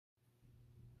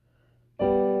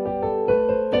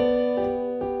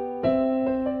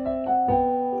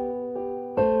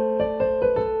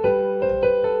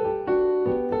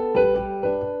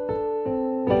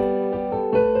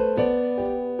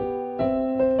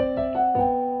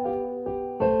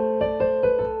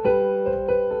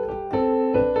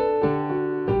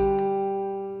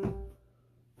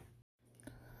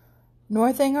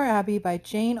Northanger Abbey by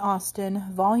Jane Austen,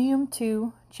 Volume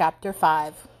 2, Chapter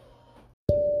 5.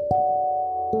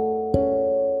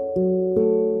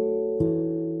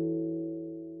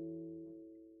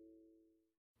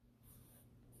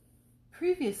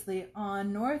 Previously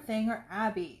on Northanger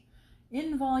Abbey,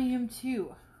 in Volume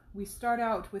 2, we start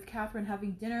out with Catherine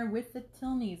having dinner with the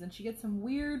Tilneys, and she gets some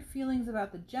weird feelings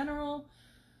about the general.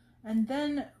 And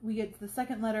then we get the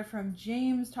second letter from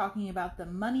James talking about the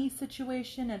money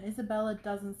situation, and Isabella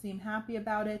doesn't seem happy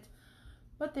about it,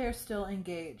 but they're still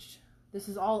engaged. This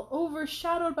is all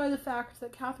overshadowed by the fact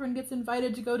that Catherine gets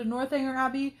invited to go to Northanger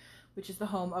Abbey, which is the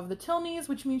home of the Tilneys,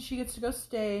 which means she gets to go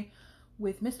stay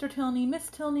with Mr. Tilney, Miss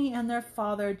Tilney, and their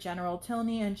father, General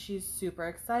Tilney, and she's super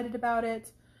excited about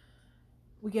it.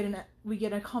 We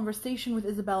get a conversation with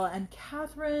Isabella and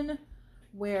Catherine,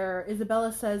 where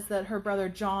Isabella says that her brother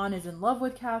John is in love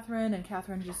with Catherine, and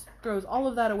Catherine just throws all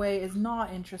of that away, is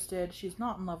not interested. She's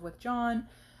not in love with John.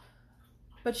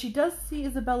 But she does see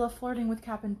Isabella flirting with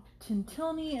Captain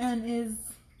Tilney and is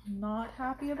not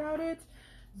happy about it.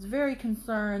 Is very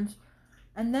concerned.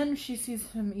 And then she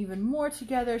sees him even more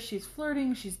together. She's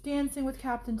flirting, she's dancing with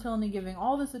Captain Tilney, giving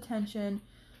all this attention.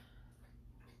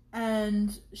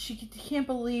 And she can't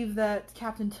believe that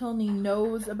Captain Tilney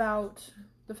knows about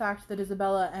the fact that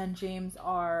Isabella and James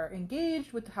are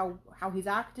engaged, with how he's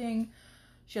acting.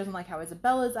 She doesn't like how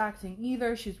Isabella's acting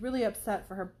either. She's really upset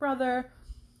for her brother.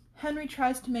 Henry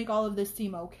tries to make all of this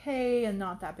seem okay and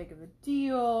not that big of a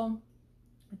deal,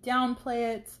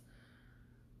 downplay it,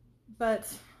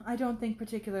 but I don't think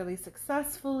particularly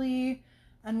successfully,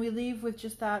 and we leave with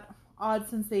just that odd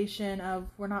sensation of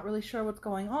we're not really sure what's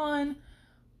going on,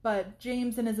 but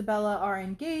James and Isabella are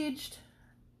engaged,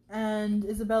 and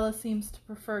Isabella seems to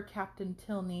prefer Captain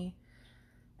Tilney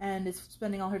and is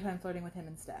spending all her time flirting with him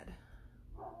instead.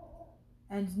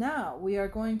 And now we are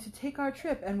going to take our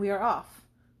trip, and we are off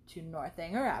to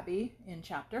Northanger Abbey in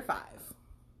Chapter 5.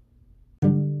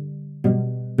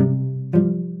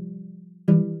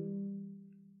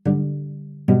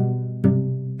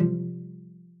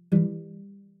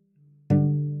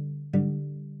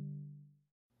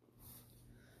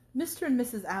 Mr. and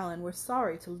Mrs. Allen were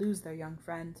sorry to lose their young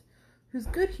friend, whose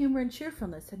good humor and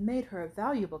cheerfulness had made her a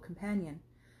valuable companion,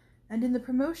 and in the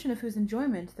promotion of whose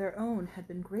enjoyment their own had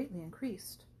been greatly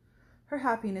increased. Her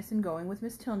happiness in going with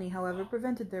Miss Tilney, however,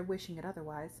 prevented their wishing it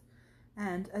otherwise,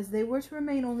 and, as they were to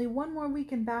remain only one more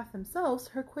week in Bath themselves,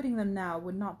 her quitting them now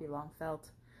would not be long felt.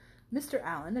 Mr.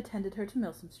 Allen attended her to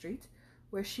Milsom Street,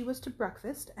 where she was to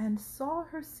breakfast, and saw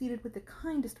her seated with the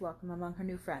kindest welcome among her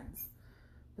new friends.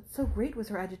 But so great was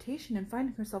her agitation in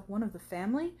finding herself one of the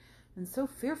family, and so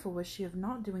fearful was she of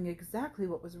not doing exactly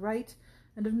what was right,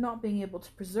 and of not being able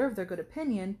to preserve their good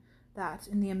opinion, that,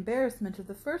 in the embarrassment of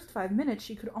the first 5 minutes,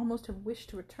 she could almost have wished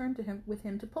to return with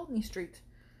him to Pulteney Street.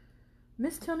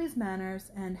 Miss Tilney's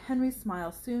manners and Henry's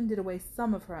smile soon did away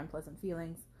some of her unpleasant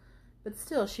feelings, but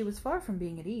still she was far from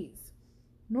being at ease.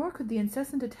 Nor could the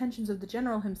incessant attentions of the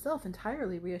General himself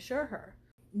entirely reassure her.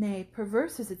 Nay,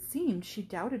 perverse as it seemed, she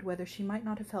doubted whether she might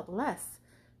not have felt less,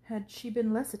 had she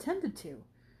been less attended to.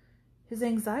 His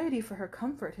anxiety for her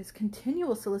comfort, his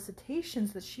continual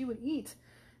solicitations that she would eat,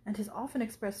 and his often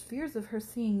expressed fears of her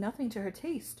seeing nothing to her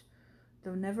taste,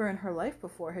 though never in her life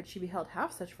before had she beheld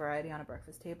half such variety on a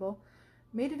breakfast table,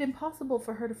 made it impossible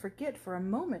for her to forget for a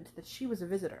moment that she was a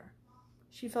visitor.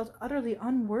 She felt utterly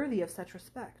unworthy of such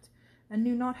respect, and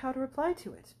knew not how to reply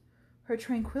to it. Her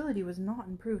tranquillity was not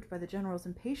improved by the General's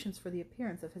impatience for the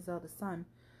appearance of his eldest son,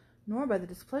 nor by the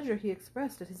displeasure he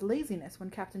expressed at his laziness when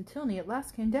Captain Tilney at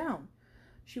last came down.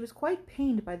 She was quite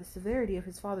pained by the severity of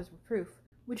his father's reproof,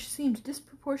 which seemed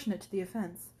disproportionate to the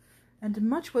offence, and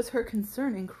much was her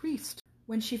concern increased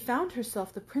when she found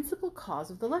herself the principal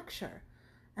cause of the lecture,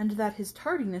 and that his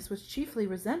tardiness was chiefly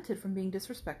resented from being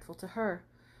disrespectful to her.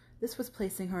 This was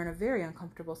placing her in a very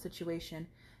uncomfortable situation,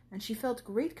 and she felt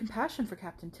great compassion for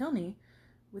Captain Tilney,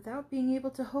 without being able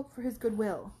to hope for his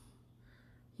goodwill.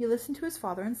 He listened to his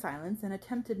father in silence, and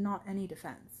attempted not any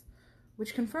defence,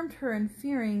 which confirmed her in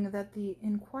fearing that the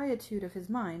inquietude of his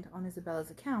mind, on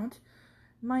Isabella's account,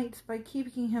 might, by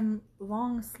keeping him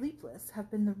long sleepless,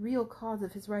 have been the real cause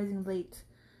of his rising late.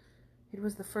 It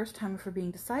was the first time of her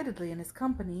being decidedly in his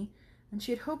company, and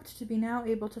she had hoped to be now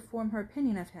able to form her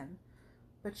opinion of him,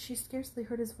 but she scarcely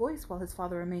heard his voice while his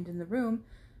father remained in the room,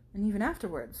 and even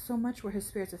afterwards, so much were his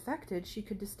spirits affected, she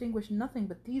could distinguish nothing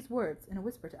but these words in a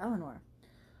whisper to Eleanor: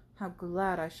 "How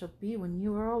glad I shall be when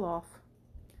you are all off."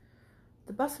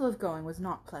 The bustle of going was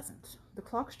not pleasant. The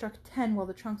clock struck 10 while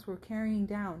the trunks were carrying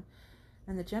down,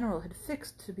 and the General had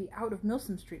fixed to be out of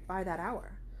Milsom Street by that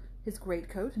hour. His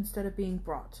greatcoat, instead of being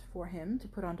brought for him to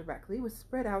put on directly, was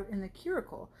spread out in the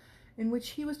curricle in which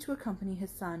he was to accompany his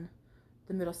son.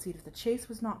 The middle seat of the chaise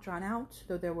was not drawn out,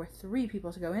 though there were 3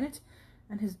 people to go in it,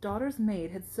 and his daughter's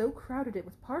maid had so crowded it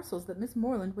with parcels that Miss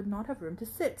Morland would not have room to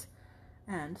sit,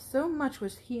 and so much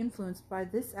was he influenced by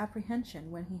this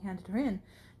apprehension when he handed her in,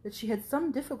 that she had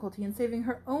some difficulty in saving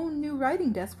her own new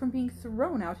writing-desk from being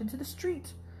thrown out into the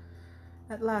street.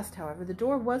 At last, however, the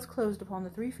door was closed upon the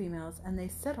 3 females, and they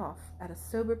set off at a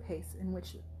sober pace, in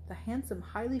which the handsome,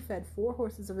 highly fed 4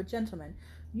 horses of a gentleman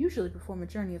usually perform a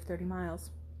journey of 30 miles.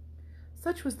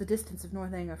 Such was the distance of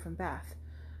Northanger from Bath,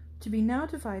 to be now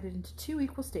divided into 2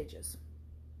 equal stages.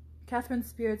 Catherine's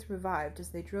spirits revived as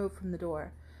they drove from the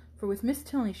door, for with Miss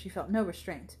Tilney she felt no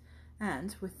restraint,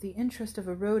 and, with the interest of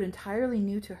a road entirely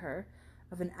new to her,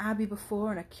 of an abbey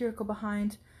before and a curricle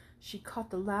behind, she caught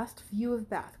the last view of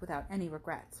Bath without any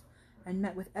regrets, and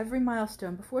met with every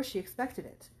milestone before she expected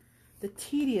it. The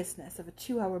tediousness of a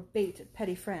 2-hour bait at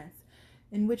Petty France,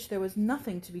 in which there was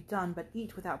nothing to be done but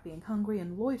eat without being hungry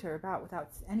and loiter about without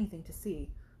anything to see,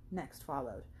 next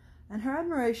followed, and her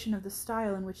admiration of the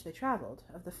style in which they travelled,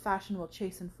 of the fashionable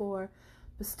chaise and 4,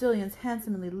 postilions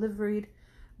handsomely liveried,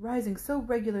 rising so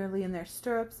regularly in their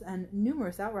stirrups, and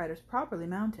numerous outriders properly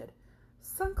mounted,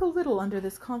 sunk a little under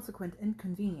this consequent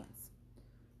inconvenience.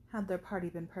 Had their party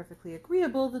been perfectly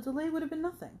agreeable, the delay would have been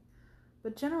nothing,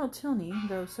 but General Tilney,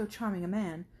 though so charming a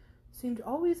man, seemed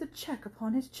always a check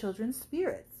upon his children's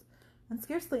spirits, and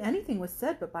scarcely anything was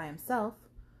said but by himself,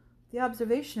 the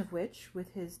observation of which,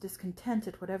 with his discontent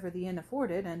at whatever the inn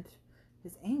afforded, and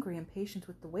his angry impatience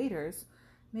with the waiters,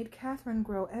 made Catherine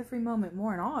grow every moment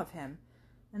more in awe of him,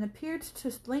 and appeared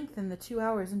to lengthen the 2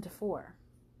 hours into 4.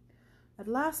 At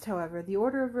last, however, the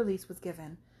order of release was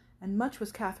given, and much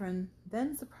was Catherine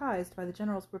then surprised by the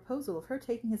General's proposal of her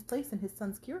taking his place in his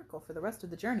son's curricle for the rest of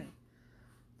the journey.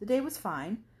 The day was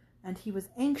fine, and he was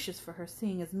anxious for her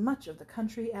seeing as much of the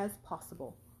country as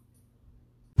possible.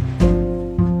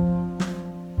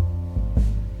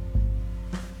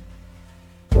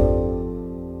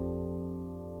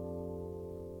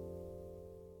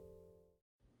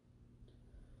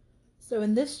 So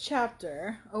in this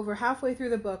chapter, over halfway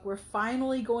through the book, we're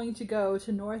finally going to go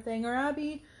to Northanger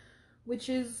Abbey, which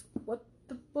is what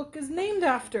the book is named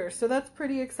after, so that's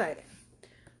pretty exciting.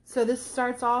 So this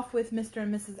starts off with Mr.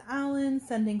 and Mrs. Allen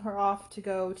sending her off to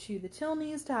go to the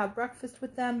Tilneys to have breakfast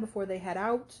with them before they head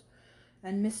out,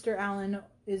 and Mr. Allen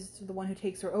is the one who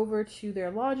takes her over to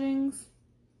their lodgings.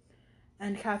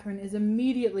 And Catherine is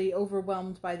immediately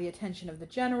overwhelmed by the attention of the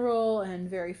General and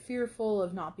very fearful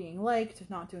of not being liked, of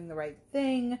not doing the right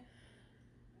thing.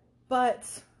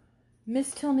 But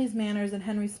Miss Tilney's manners and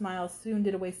Henry's smiles soon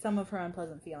did away some of her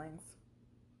unpleasant feelings.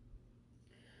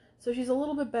 So she's a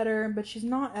little bit better, but she's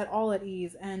not at all at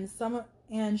ease, and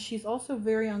she's also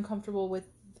very uncomfortable with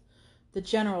the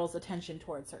General's attention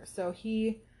towards her. So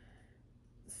he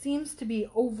seems to be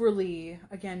overly,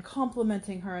 again,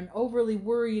 complimenting her and overly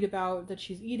worried about that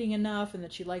she's eating enough and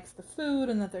that she likes the food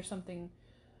and that there's something,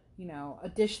 a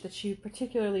dish that she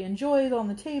particularly enjoys on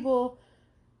the table.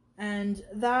 And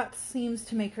that seems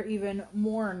to make her even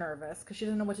more nervous because she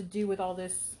doesn't know what to do with all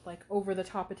this,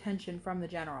 over-the-top attention from the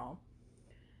General.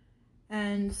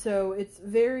 And so it's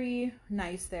very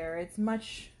nice there.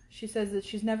 She says that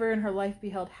she's never in her life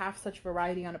beheld half such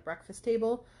variety on a breakfast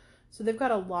table. So they've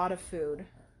got a lot of food.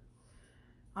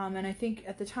 And I think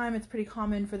at the time it's pretty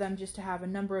common for them just to have a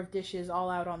number of dishes all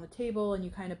out on the table, and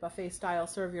you kind of buffet style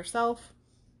serve yourself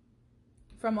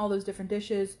from all those different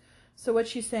dishes. So what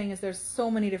she's saying is there's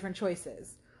so many different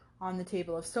choices on the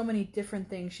table of so many different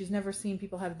things. She's never seen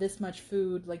people have this much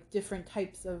food, different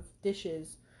types of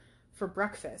dishes for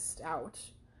breakfast out.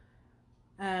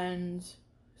 And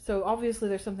so obviously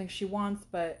there's something she wants,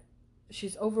 but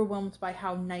she's overwhelmed by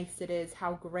how nice it is,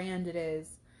 how grand it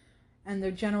is. And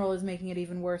the General is making it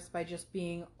even worse by just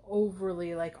being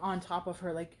overly, on top of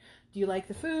her. Do you like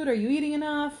the food? Are you eating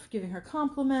enough? Giving her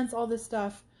compliments, all this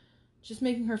stuff. Just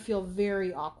making her feel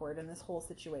very awkward in this whole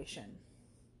situation.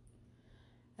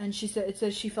 And it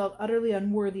says she felt utterly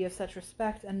unworthy of such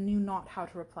respect and knew not how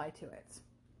to reply to it.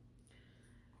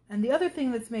 And the other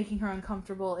thing that's making her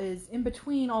uncomfortable is in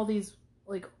between all these,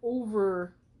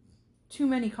 over too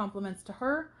many compliments to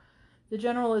her, the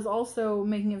General is also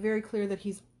making it very clear that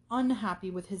he's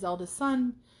unhappy with his eldest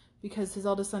son because his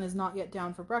eldest son is not yet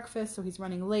down for breakfast, so he's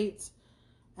running late.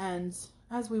 And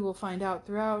as we will find out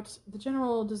throughout, the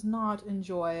General does not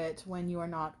enjoy it when you are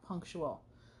not punctual.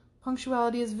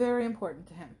 Punctuality is very important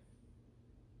to him.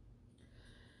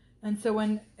 And so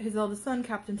when his eldest son,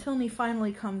 Captain Tilney,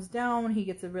 finally comes down, he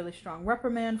gets a really strong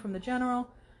reprimand from the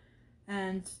General,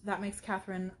 and that makes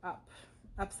Catherine up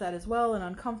upset as well and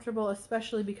uncomfortable,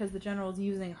 especially because the general is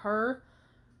using her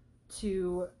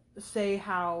to say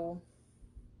how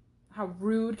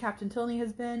rude Captain Tilney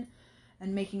has been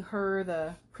and making her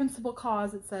the principal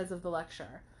cause, it says, of the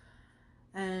lecture.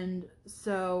 And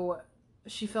so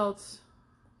she felt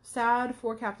sad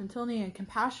for Captain Tilney and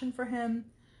compassion for him,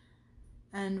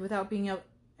 and without being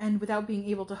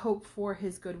able to hope for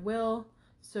his goodwill.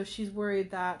 So she's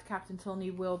worried that Captain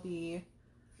Tilney will be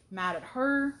mad at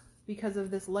her because of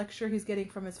this lecture he's getting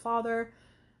from his father,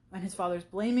 and his father's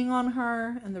blaming on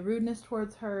her and the rudeness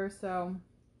towards her. So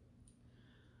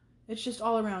it's just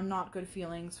all around not good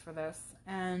feelings for this.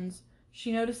 And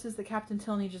she notices that Captain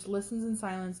Tilney just listens in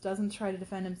silence, doesn't try to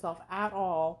defend himself at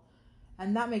all,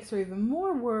 and that makes her even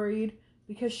more worried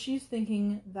because she's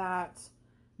thinking that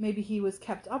maybe he was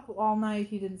kept up all night,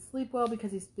 he didn't sleep well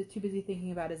because he's too busy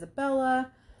thinking about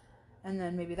Isabella, and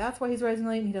then maybe that's why he's rising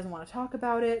late and he doesn't want to talk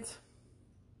about it,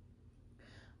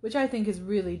 which I think is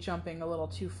really jumping a little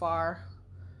too far.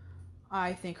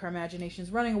 I think her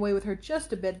imagination's running away with her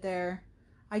just a bit there.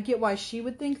 I get why she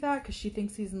would think that, because she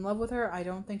thinks he's in love with her. I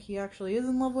don't think he actually is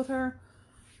in love with her,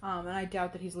 and I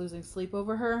doubt that he's losing sleep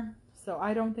over her, so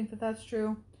I don't think that that's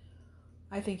true.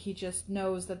 I think he just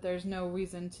knows that there's no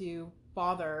reason to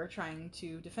bother trying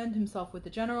to defend himself with the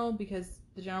general, because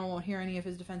the general won't hear any of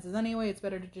his defenses anyway. It's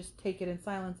better to just take it in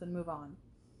silence and move on.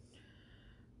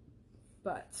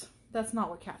 But that's not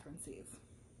what Catherine sees.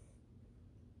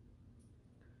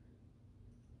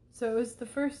 So it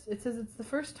says it's the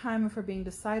first time of her being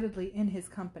decidedly in his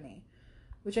company,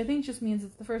 which I think just means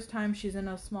it's the first time she's in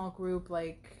a small group,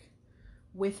 like,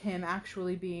 with him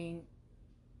actually being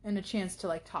in a chance to,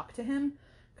 like, talk to him.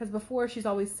 Because before, she's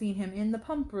always seen him in the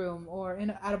pump room or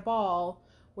at a ball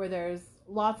where there's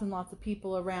lots and lots of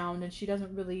people around, and she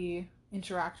doesn't really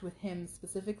interact with him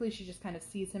specifically. She just kind of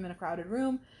sees him in a crowded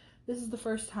room. This is the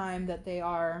first time that they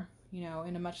are,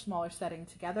 in a much smaller setting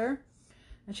together.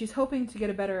 And she's hoping to get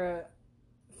a better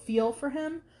feel for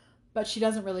him, but she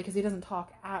doesn't really, because he doesn't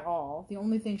talk at all. The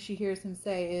only thing she hears him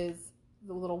say is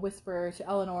the little whisper to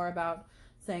Eleanor about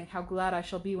saying, "How glad I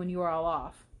shall be when you are all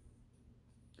off."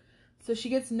 So she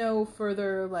gets no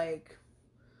further,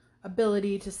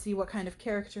 ability to see what kind of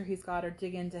character he's got or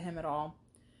dig into him at all.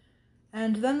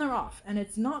 And then they're off, and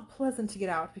it's not pleasant to get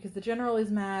out, because the general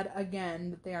is mad again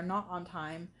that they are not on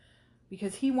time,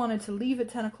 because he wanted to leave at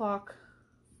 10 o'clock,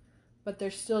 but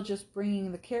they're still just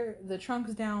bringing the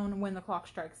trunks down when the clock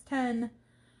strikes 10,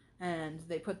 and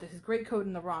they put his greatcoat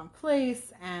in the wrong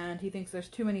place, and he thinks there's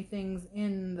too many things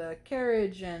in the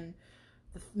carriage, and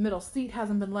the middle seat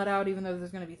hasn't been let out even though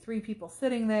there's going to be 3 people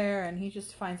sitting there, and he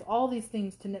just finds all these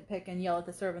things to nitpick and yell at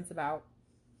the servants about,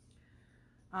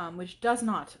 which does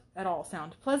not at all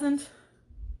sound pleasant.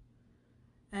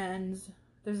 And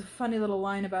there's a funny little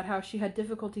line about how she had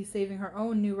difficulty saving her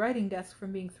own new writing desk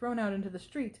from being thrown out into the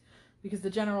street because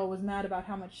the general was mad about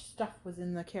how much stuff was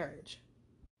in the carriage.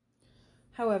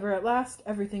 However, at last,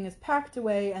 everything is packed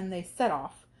away and they set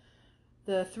off.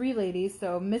 The 3 ladies,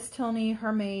 so Miss Tilney,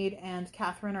 her maid, and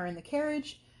Catherine are in the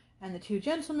carriage, and the 2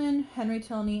 gentlemen, Henry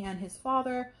Tilney and his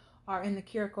father, are in the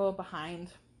curricle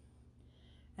behind.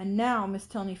 And now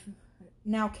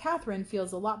Catherine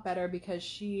feels a lot better because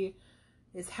she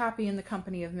is happy in the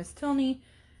company of Miss Tilney,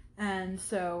 and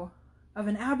so of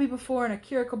an abbey before and a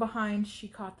curricle behind, she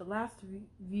caught the last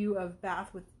view of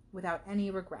Bath without any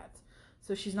regret.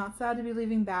 So she's not sad to be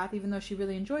leaving Bath, even though she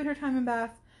really enjoyed her time in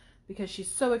Bath, because she's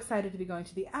so excited to be going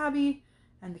to the abbey,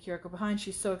 and the curricle behind,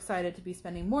 she's so excited to be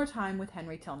spending more time with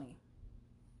Henry Tilney.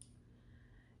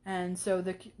 And so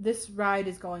this ride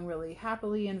is going really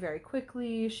happily and very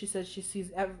quickly. She says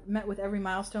she's met with every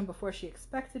milestone before she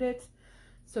expected it.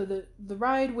 So the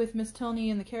ride with Miss Tilney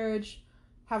in the carriage,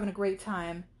 having a great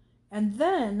time. And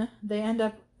then they end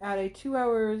up at a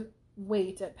 2-hour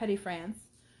wait at Petit France,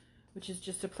 which is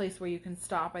just a place where you can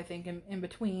stop, I think, in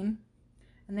between.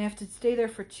 And they have to stay there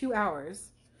for 2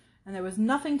 hours. And there was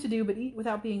nothing to do but eat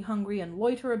without being hungry and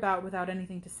loiter about without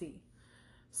anything to see.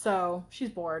 So she's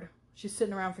bored. She's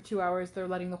sitting around for 2 hours. They're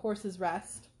letting the horses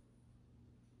rest.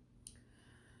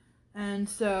 And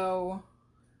so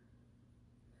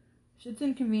it's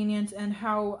inconvenient, and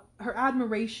how her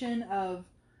admiration of,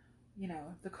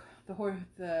 the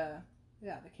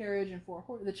carriage and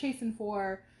the chaise and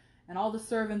four, and all the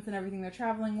servants and everything they're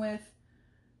traveling with,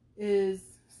 is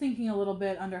sinking a little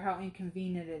bit under how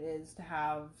inconvenient it is to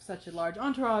have such a large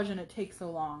entourage and it takes so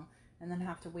long, and then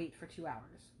have to wait for 2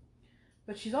 hours.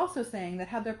 But she's also saying that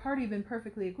had their party been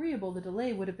perfectly agreeable, the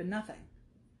delay would have been nothing.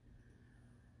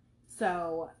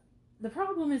 So the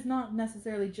problem is not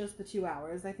necessarily just the 2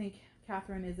 hours. I think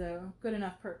Catherine is in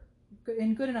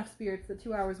good enough spirits that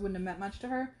 2 hours wouldn't have meant much to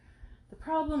her. The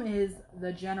problem is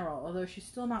the general, although she's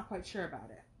still not quite sure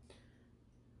about it.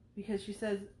 Because she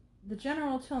says, the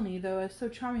General Tilney, though so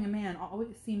charming a man,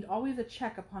 seemed always a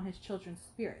check upon his children's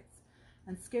spirits,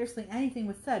 and scarcely anything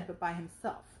was said but by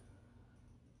himself.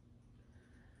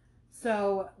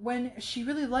 So when she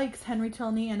really likes Henry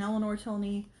Tilney and Eleanor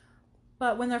Tilney,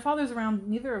 but when their father's around,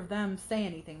 neither of them say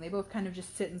anything. They both kind of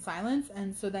just sit in silence,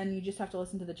 and so then you just have to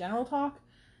listen to the general talk,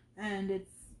 and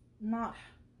it's not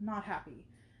happy.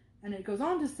 And it goes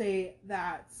on to say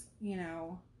that,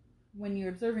 when you're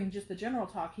observing just the general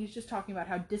talk, he's just talking about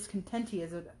how discontent he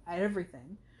is at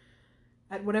everything,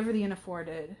 at whatever the inn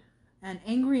afforded, and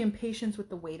angry impatience with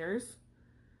the waiters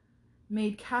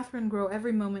made Catherine grow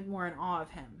every moment more in awe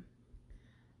of him.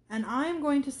 And I'm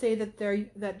going to say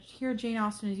that here Jane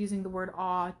Austen is using the word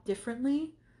awe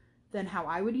differently than how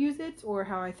I would use it, or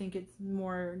how I think it's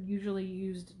more usually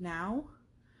used now.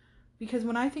 Because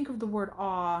when I think of the word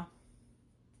awe,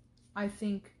 I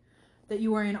think that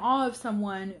you are in awe of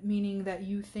someone, meaning that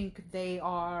you think they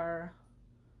are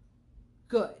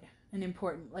good and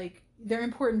important. Like, they're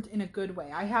important in a good way.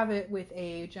 I have it with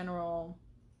a general,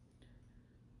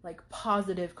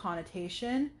 positive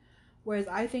connotation, whereas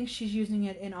I think she's using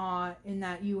it in awe in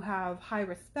that you have high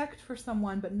respect for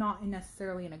someone, but not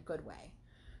necessarily in a good way.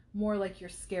 More like you're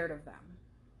scared of them.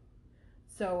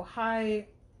 So high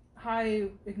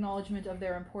acknowledgement of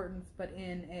their importance, but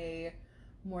in a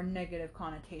more negative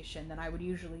connotation than I would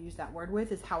usually use that word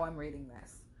with, is how I'm reading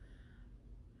this.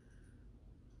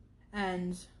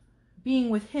 And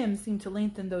being with him seemed to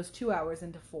lengthen those 2 hours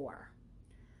into 4.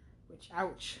 Which,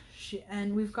 ouch.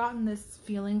 And we've gotten this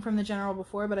feeling from the general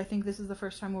before, but I think this is the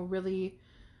first time we're really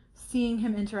seeing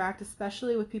him interact,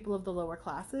 especially with people of the lower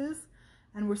classes,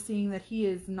 and we're seeing that he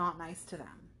is not nice to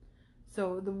them.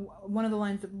 So one of the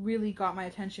lines that really got my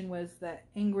attention was the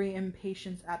angry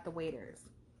impatience at the waiters.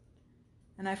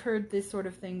 And I've heard this sort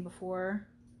of thing before,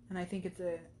 and I think it's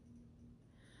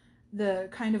the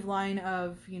kind of line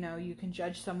of, you can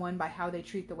judge someone by how they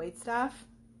treat the waitstaff.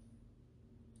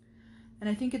 And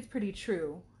I think it's pretty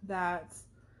true that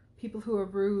people who are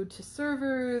rude to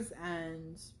servers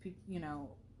and,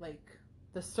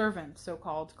 the servant,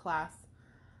 so-called class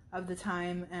of the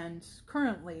time and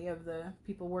currently of the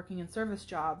people working in service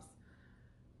jobs,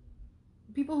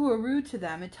 people who are rude to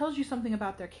them, it tells you something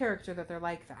about their character that they're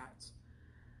like that.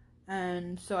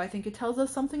 And so I think it tells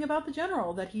us something about the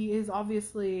general, that he is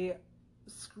obviously,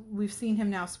 we've seen him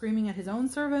now screaming at his own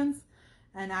servants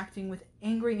and acting with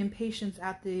angry impatience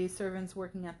at the servants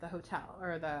working at the hotel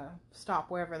or the stop,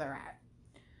 wherever they're at.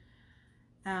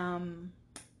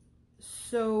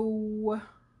 So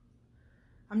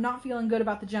I'm not feeling good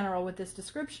about the general with this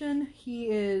description. He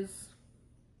is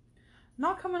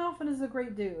not coming off as a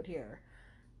great dude here.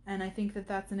 And I think that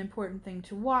that's an important thing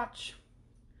to watch.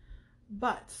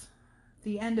 But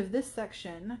the end of this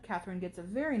section, Catherine gets a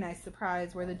very nice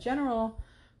surprise where the general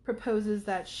proposes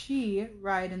that she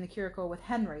ride in the curricle with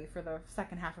Henry for the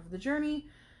second half of the journey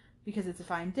because it's a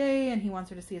fine day and he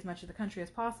wants her to see as much of the country as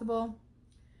possible.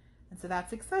 And so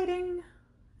that's exciting.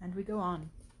 And we go on.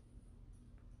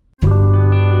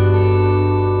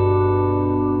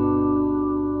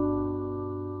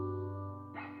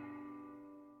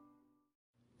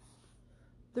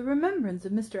 The remembrance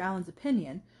of Mr. Allen's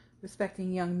opinion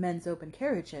respecting young men's open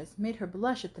carriages made her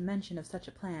blush at the mention of such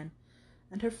a plan,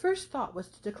 and her first thought was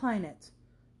to decline it.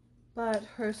 But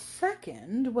her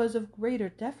second was of greater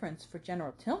deference for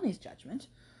General Tilney's judgment.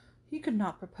 He could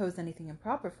not propose anything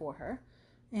improper for her,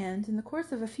 and in the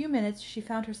course of a few minutes she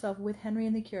found herself with Henry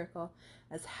in the curricle,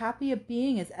 as happy a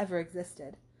being as ever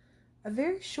existed. A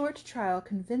very short trial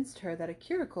convinced her that a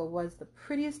curricle was the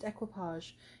prettiest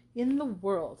equipage in the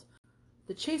world.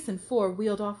 The chaise and four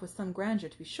wheeled off with some grandeur,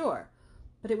 to be sure,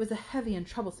 but it was a heavy and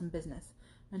troublesome business,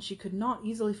 and she could not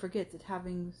easily forget it,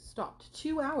 having stopped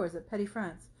 2 hours at Petty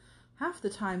France. Half the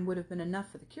time would have been enough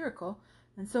for the curricle,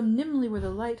 and so nimbly were the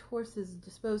light horses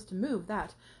disposed to move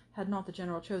that, had not the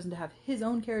general chosen to have his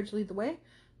own carriage lead the way,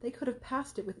 they could have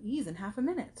passed it with ease in half a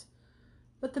minute.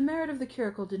 But the merit of the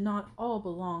curricle did not all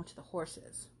belong to the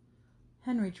horses.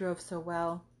 Henry drove so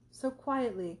well, so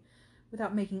quietly,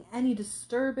 without making any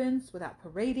disturbance, without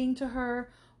parading to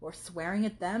her, or swearing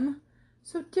at them,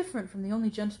 so different from the only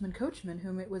gentleman coachman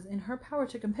whom it was in her power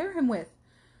to compare him with.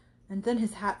 And then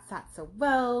his hat sat so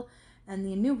well, and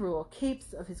the innumerable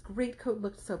capes of his greatcoat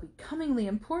looked so becomingly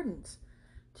important.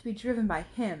 To be driven by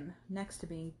him, next to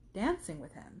being dancing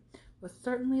with him, was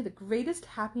certainly the greatest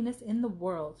happiness in the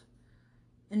world.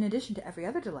 In addition to every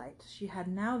other delight, she had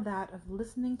now that of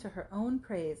listening to her own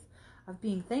praise, of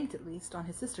being thanked at least, on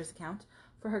his sister's account,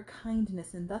 for her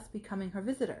kindness in thus becoming her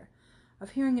visitor, of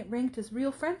hearing it ranked as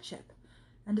real friendship,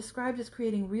 and described as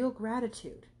creating real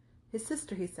gratitude. His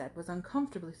sister, he said, was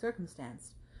uncomfortably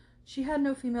circumstanced. She had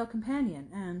no female companion,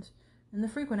 and, in the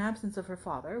frequent absence of her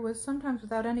father, was sometimes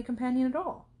without any companion at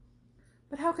all.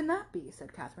 "But how can that be?"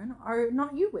 said Catherine. "Are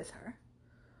not you with her?"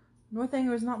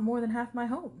 "Northanger is not more than half my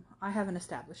home. I have an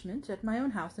establishment at my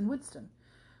own house in Woodston,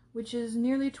 which is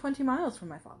nearly 20 miles from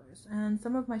my father's, and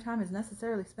some of my time is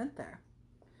necessarily spent there."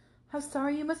 "How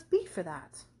sorry you must be for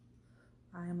that!"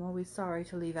 "I am always sorry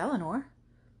to leave Eleanor."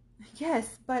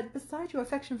 "Yes, but besides your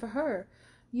affection for her,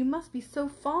 you must be so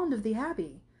fond of the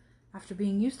Abbey. After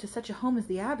being used to such a home as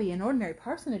the Abbey, an ordinary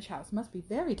parsonage house must be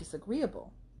very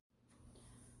disagreeable."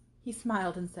 He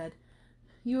smiled and said,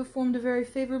 "You have formed a very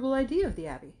favourable idea of the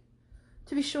Abbey."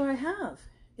 "To be sure I have.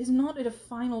 Is not it a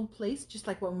fine old place, just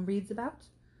like what one reads about?"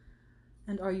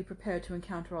 "And are you prepared to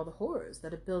encounter all the horrors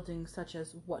that a building such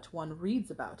as what one reads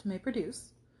about may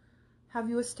produce? Have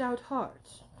you a stout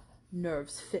heart?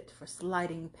 Nerves fit for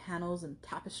sliding panels and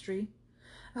tapestry?"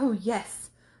 "Oh,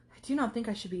 yes! I do not think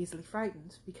I should be easily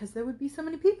frightened, because there would be so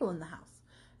many people in the house,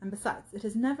 and besides, it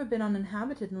has never been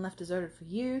uninhabited and left deserted for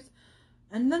years,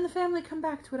 and then the family come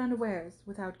back to it unawares,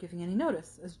 without giving any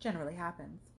notice, as generally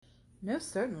happens." "No,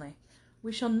 certainly.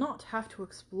 We shall not have to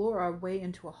explore our way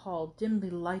into a hall dimly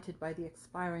lighted by the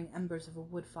expiring embers of a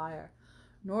wood fire,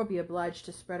 nor be obliged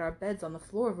to spread our beds on the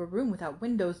floor of a room without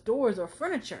windows, doors, or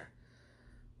furniture.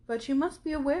 But you must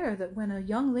be aware that when a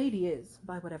young lady is,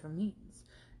 by whatever means,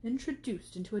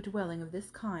 introduced into a dwelling of this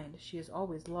kind, she is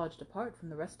always lodged apart from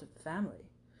the rest of the family.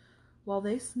 While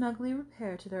they snugly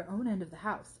repair to their own end of the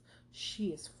house,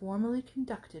 she is formally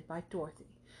conducted by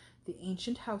Dorothy, the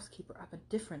ancient housekeeper, up a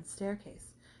different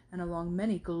staircase, and along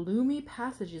many gloomy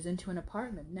passages into an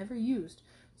apartment never used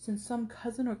since some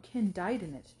cousin or kin died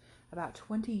in it about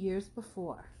 20 years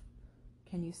before.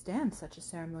 Can you stand such a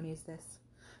ceremony as this?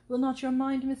 Will not your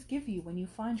mind misgive you when you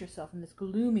find yourself in this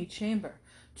gloomy chamber,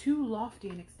 too lofty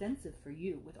and extensive for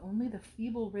you, with only the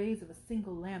feeble rays of a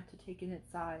single lamp to take in its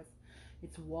size,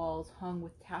 its walls hung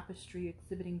with tapestry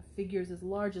exhibiting figures as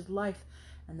large as life,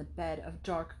 and the bed of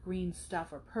dark green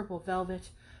stuff or purple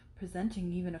velvet,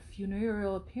 presenting even a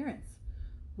funereal appearance?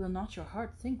 Will not your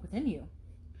heart sink within you?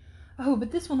 "Oh,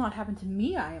 but this will not happen to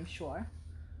me, I am sure."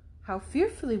 "How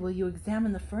fearfully will you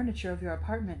examine the furniture of your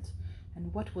apartment,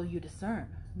 and what will you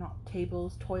discern? Not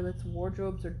tables, toilets,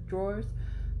 wardrobes, or drawers,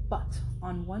 but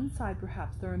on one side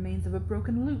perhaps the remains of a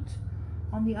broken lute,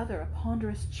 on the other a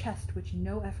ponderous chest which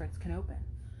no efforts can open,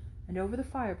 and over the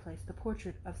fireplace the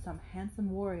portrait of some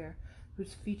handsome warrior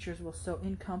whose features will so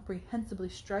incomprehensibly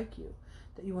strike you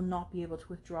that you will not be able to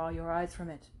withdraw your eyes from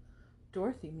it.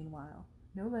 Dorothy, meanwhile,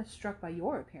 no less struck by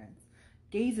your appearance,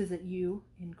 gazes at you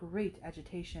in great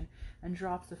agitation, and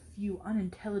drops a few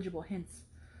unintelligible hints.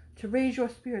 To raise your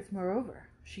spirits, moreover,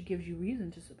 she gives you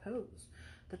reason to suppose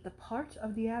that the part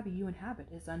of the Abbey you inhabit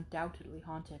is undoubtedly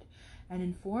haunted, and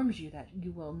informs you that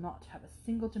you will not have a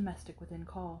single domestic within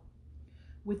call.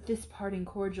 With this parting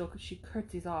cordial she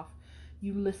curtsies off.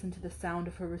 You listen to the sound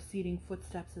of her receding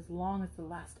footsteps as long as the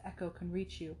last echo can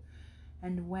reach you,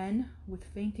 and when, with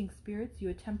fainting spirits, you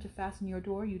attempt to fasten your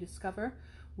door, you discover,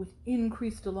 with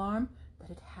increased alarm,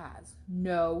 that it has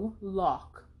no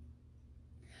lock.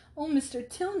 "Oh, Mr.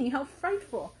 Tilney, how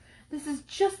frightful! This is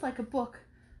just like a book,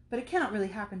 but it cannot really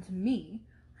happen to me.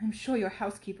 I am sure your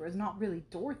housekeeper is not really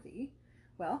Dorothy.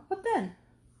 Well, what then?"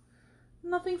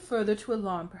 "Nothing further to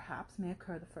alarm, perhaps, may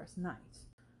occur the first night.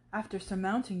 After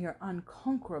surmounting your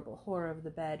unconquerable horror of the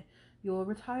bed, you will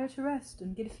retire to rest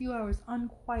and get a few hours'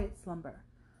 unquiet slumber.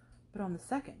 But on the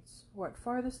second, or at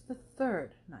farthest the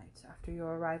third night after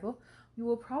your arrival, you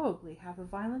will probably have a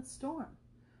violent storm.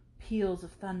 Peals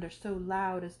of thunder so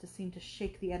loud as to seem to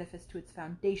shake the edifice to its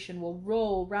foundation will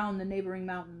roll round the neighboring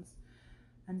mountains,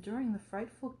 and during the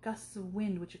frightful gusts of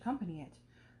wind which accompany it,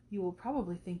 you will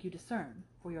probably think you discern,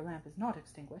 for your lamp is not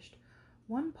extinguished,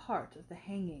 one part of the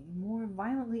hanging more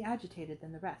violently agitated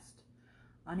than the rest.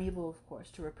 Unable, of course,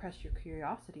 to repress your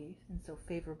curiosity in so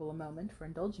favourable a moment for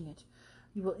indulging it,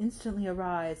 you will instantly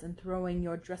arise, and throwing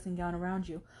your dressing-gown around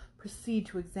you, proceed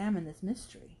to examine this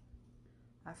mystery.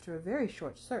 After a very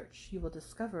short search, you will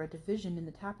discover a division in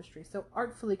the tapestry so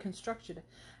artfully constructed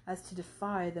as to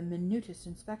defy the minutest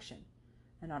inspection,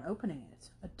 and on opening it,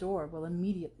 a door will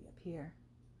immediately appear.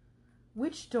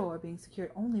 Which door, being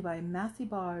secured only by massy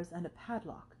bars and a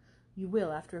padlock, you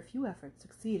will, after a few efforts,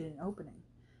 succeed in opening,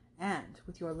 and,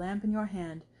 with your lamp in your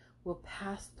hand, will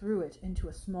pass through it into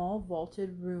a small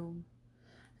vaulted room.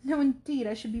 No, indeed,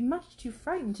 I should be much too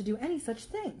frightened to do any such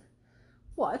thing.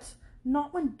 What?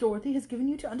 Not when Dorothy has given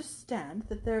you to understand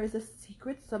that there is a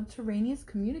secret subterraneous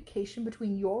communication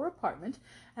between your apartment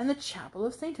and the chapel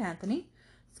of St. Anthony,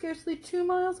 scarcely 2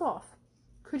 miles off,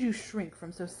 Could you shrink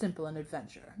from so simple an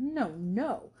adventure? No,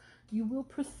 no. You will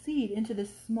proceed into this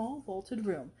small vaulted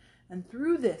room, and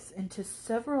through this into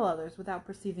several others without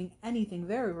perceiving anything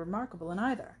very remarkable in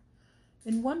either.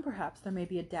 In one, perhaps, there may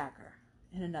be a dagger,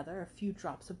 in another a few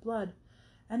drops of blood,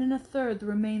 and in a third the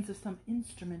remains of some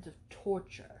instrument of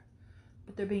torture.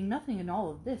 But there being nothing in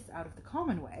all of this out of the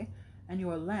common way, and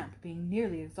your lamp being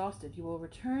nearly exhausted, you will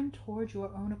return toward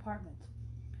your own apartment.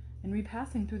 In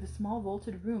repassing through the small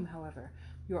vaulted room, however,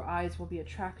 your eyes will be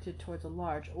attracted towards a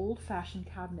large, old-fashioned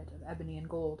cabinet of ebony and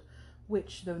gold,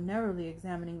 which, though narrowly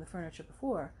examining the furniture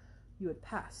before, you had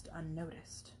passed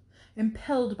unnoticed.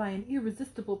 Impelled by an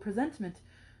irresistible presentiment,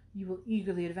 you will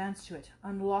eagerly advance to it,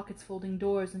 unlock its folding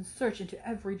doors, and search into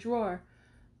every drawer,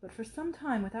 but for some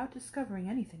time without discovering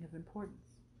anything of importance.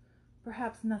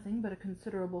 Perhaps nothing but a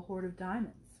considerable hoard of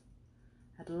diamonds.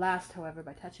 At last, however,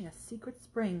 by touching a secret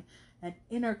spring, an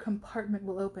inner compartment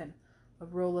will open. A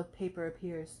roll of paper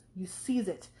appears. You seize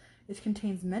it. It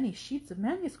contains many sheets of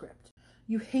manuscript.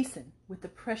 You hasten with the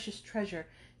precious treasure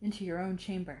into your own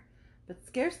chamber, but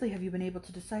scarcely have you been able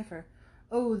to decipher,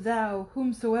 O thou,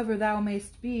 whomsoever thou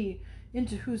mayst be,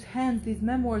 into whose hands these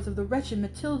memoirs of the wretched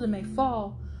Matilda may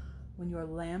fall, when your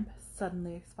lamp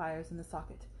suddenly expires in the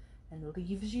socket, and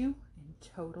leaves you in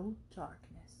total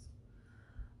darkness.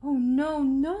 Oh, no,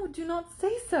 no, do not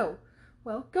say so.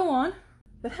 Well, go on.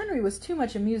 But Henry was too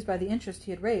much amused by the interest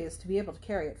he had raised to be able to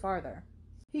carry it farther.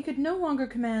 He could no longer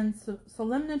command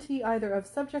solemnity either of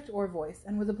subject or voice,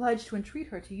 and was obliged to entreat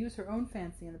her to use her own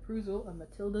fancy in the perusal of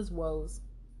Matilda's woes.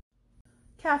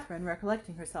 Catherine,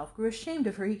 recollecting herself, grew ashamed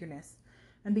of her eagerness,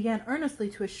 and began earnestly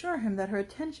to assure him that her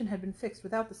attention had been fixed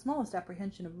without the smallest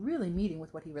apprehension of really meeting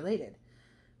with what he related.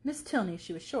 Miss Tilney,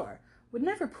 she was sure, would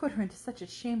never put her into such a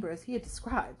chamber as he had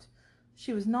described.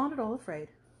 She was not at all afraid.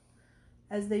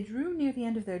 As they drew near the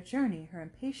end of their journey, her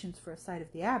impatience for a sight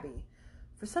of the Abbey,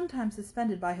 for some time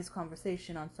suspended by his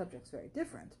conversation on subjects very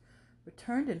different,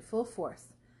 returned in full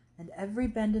force, and every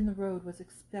bend in the road was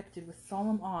expected with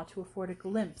solemn awe to afford a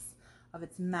glimpse of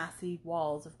its massy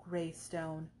walls of grey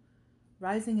stone,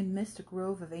 rising amidst a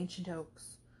grove of ancient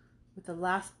oaks, with the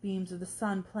last beams of the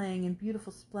sun playing in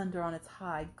beautiful splendor on its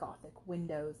high Gothic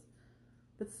windows.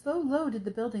 But so low did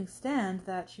the building stand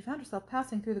that she found herself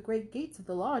passing through the great gates of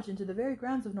the lodge into the very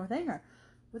grounds of Northanger,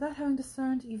 without having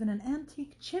discerned even an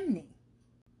antique chimney.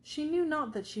 She knew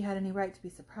not that she had any right to be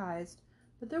surprised,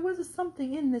 but there was a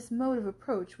something in this mode of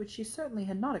approach which she certainly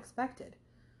had not expected.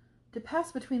 To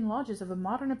pass between lodges of a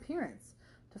modern appearance,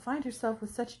 to find herself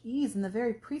with such ease in the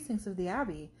very precincts of the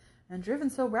Abbey, and driven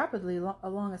so rapidly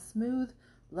along a smooth,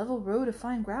 level road of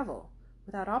fine gravel,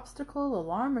 without obstacle,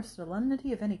 alarm, or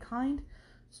solemnity of any kind,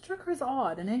 struck her as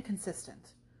odd and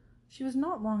inconsistent. She was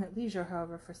not long at leisure,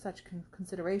 however, for such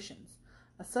considerations.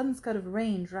 A sudden scud of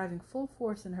rain driving full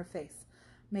force in her face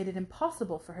made it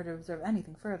impossible for her to observe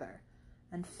anything further,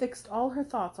 and fixed all her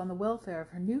thoughts on the welfare of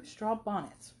her new straw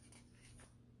bonnet.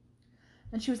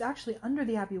 And she was actually under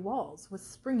the Abbey walls, was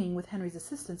springing with Henry's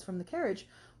assistance from the carriage,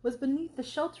 was beneath the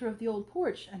shelter of the old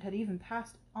porch, and had even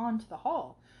passed on to the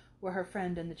hall, where her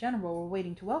friend and the general were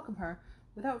waiting to welcome her,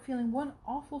 without feeling one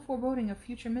awful foreboding of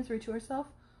future misery to herself,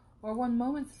 or one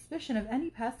moment's suspicion of any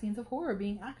past scenes of horror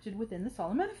being acted within the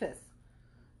solemn edifice.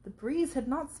 The breeze had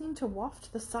not seemed to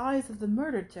waft the sighs of the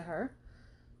murdered to her.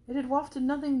 It had wafted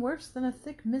nothing worse than a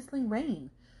thick mizzling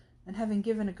rain, and having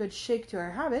given a good shake to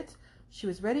her habit, she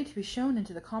was ready to be shown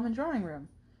into the common drawing-room,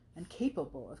 and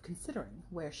capable of considering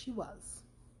where she was.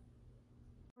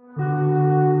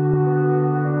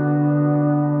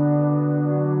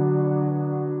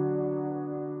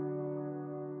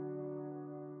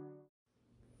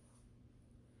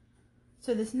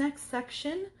 So this next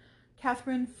section,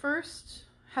 Catherine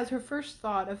has her first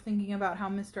thought of thinking about how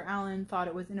Mr. Allen thought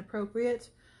it was inappropriate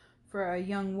for a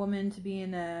young woman to be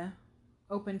in an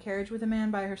open carriage with a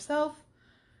man by herself.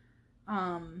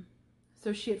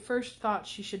 So she at first thought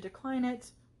she should decline it,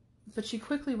 but she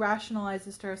quickly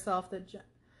rationalizes to herself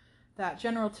that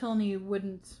General Tilney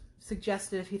wouldn't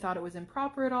suggest it if he thought it was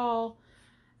improper at all,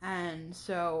 and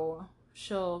so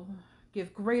she'll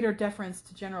give greater deference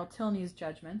to General Tilney's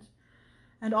judgment.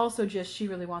 And also just she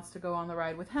really wants to go on the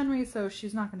ride with Henry, so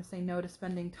she's not going to say no to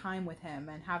spending time with him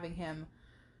and having him,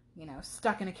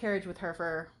 stuck in a carriage with her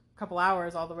for a couple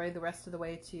hours all the rest of the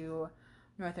way to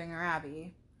Northanger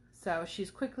Abbey. So she's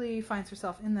quickly finds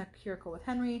herself in the curricle with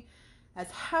Henry,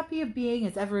 as happy a being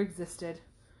as ever existed.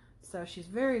 So she's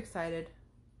very excited.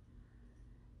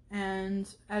 And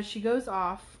as she goes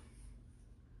off,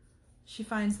 she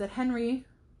finds that Henry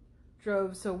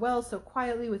drove so well, so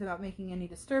quietly, without making any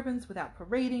disturbance, without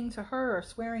parading to her or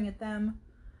swearing at them.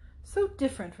 so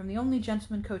different from the only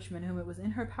gentleman coachman whom it was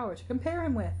in her power to compare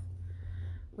him with,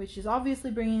 which is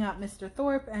obviously bringing up Mr.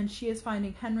 Thorpe, and she is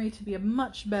finding Henry to be a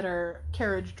much better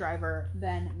carriage driver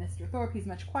than Mr. Thorpe. He's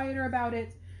much quieter about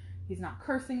it. He's not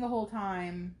cursing the whole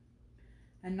time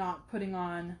and not putting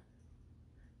on,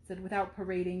 said, without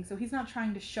parading. So he's not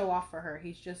trying to show off for her.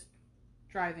 He's just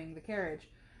driving the carriage.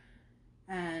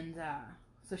 And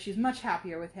so she's much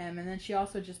happier with him. And then she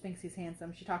also just thinks he's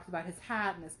handsome. She talks about his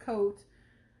hat and his coat,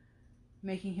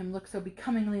 making him look so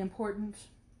becomingly important.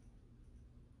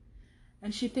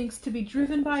 And she thinks to be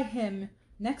driven by him,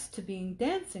 next to being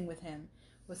dancing with him,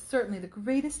 was certainly the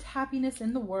greatest happiness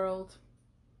in the world.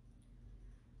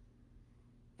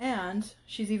 And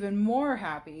she's even more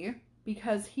happy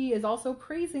because he is also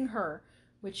praising her,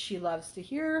 which she loves to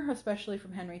hear, especially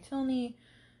from Henry Tilney,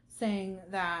 saying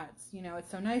that, you know, it's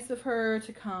so nice of her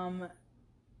to come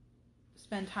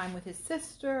spend time with his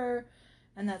sister,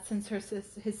 and that since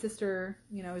his sister,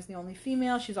 you know, is the only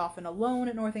female, she's often alone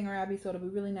at Northanger Abbey, so it'll be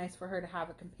really nice for her to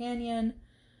have a companion.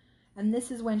 And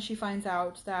this is when she finds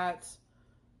out that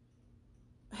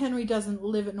Henry doesn't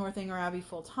live at Northanger Abbey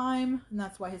full time, and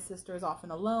that's why his sister is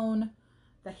often alone,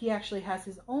 that he actually has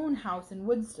his own house in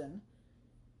Woodston,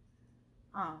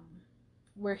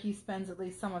 where he spends at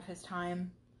least some of his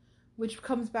time, which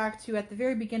comes back to, at the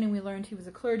very beginning we learned he was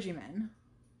a clergyman.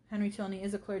 Henry Tilney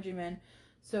is a clergyman,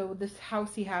 so this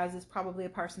house he has is probably a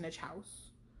parsonage house.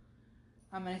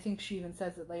 And I think she even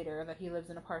says it later, that he lives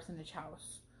in a parsonage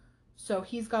house. So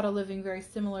he's got a living very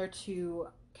similar to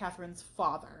Catherine's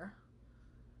father,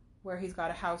 where he's got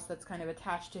a house that's kind of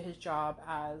attached to his job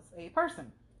as a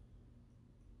parson.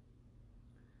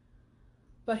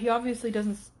 But he obviously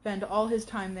doesn't spend all his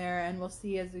time there, and we'll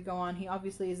see as we go on, he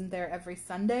obviously isn't there every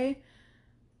Sunday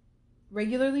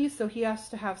regularly, so he has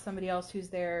to have somebody else who's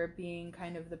there being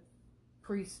kind of the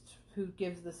priest who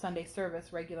gives the Sunday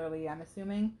service regularly, I'm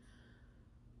assuming,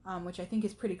 which I think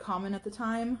is pretty common at the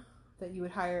time, that you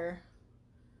would hire,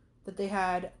 that they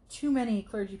had too many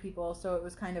clergy people, so it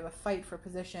was kind of a fight for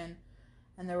position,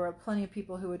 and there were plenty of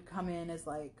people who would come in as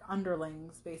like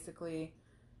underlings, basically,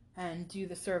 and do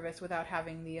the service without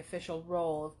having the official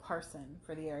role of parson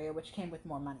for the area, which came with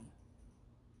more money.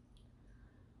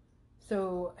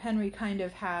 So Henry kind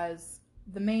of has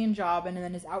the main job and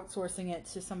then is outsourcing it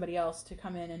to somebody else to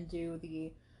come in and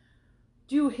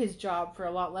do his job for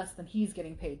a lot less than he's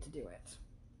getting paid to do it.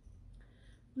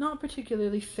 Not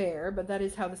particularly fair, but that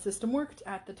is how the system worked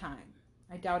at the time.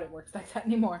 I doubt it works like that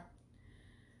anymore.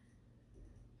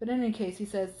 But in any case, he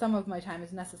says, some of my time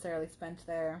is necessarily spent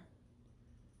there.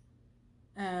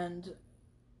 And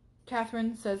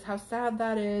Catherine says how sad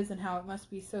that is, and how it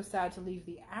must be so sad to leave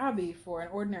the Abbey for an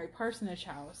ordinary parsonage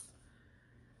house,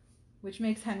 which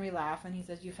makes Henry laugh, and he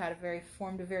says, you've had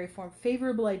formed a very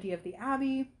favorable idea of the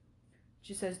Abbey.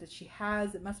 She says that she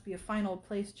has. It must be a fine old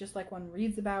place, just like one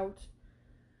reads about.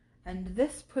 And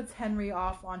this puts Henry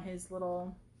off on his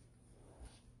little,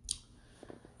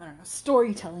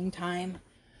 storytelling time,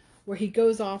 where he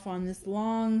goes off on this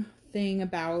long thing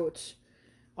about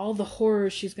all the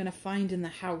horrors she's going to find in the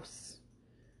house,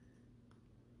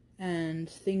 and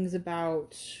things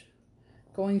about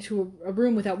going to a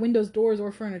room without windows, doors,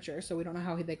 or furniture, so we don't know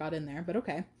how they got in there, but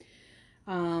okay.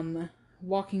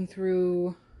 Walking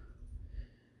through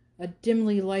a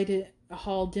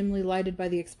hall dimly lighted by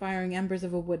the expiring embers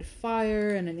of a wood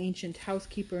fire, and an ancient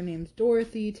housekeeper named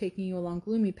Dorothy taking you along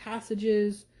gloomy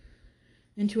passages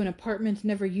into an apartment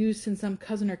never used since some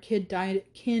cousin or kin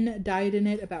died in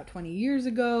it about 20 years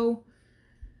ago.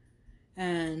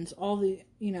 And all the,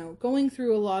 going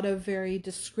through a lot of very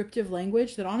descriptive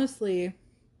language that honestly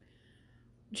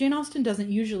Jane Austen doesn't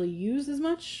usually use as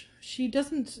much. She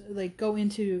doesn't go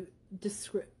into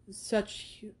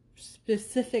such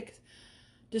specific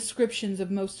descriptions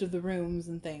of most of the rooms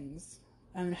and things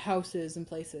and houses and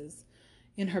places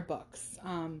in her books.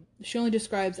 She only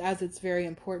describes as it's very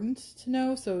important to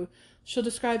know. So she'll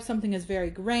describe something as very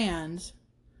grand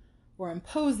or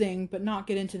imposing, but not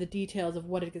get into the details of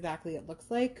what exactly it looks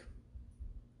like.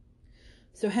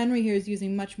 So Henry here is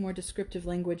using much more descriptive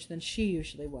language than she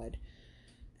usually would.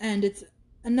 And it's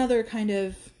another kind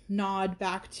of nod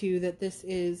back to that this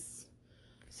is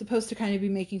supposed to kind of be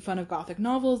making fun of Gothic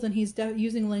novels, and he's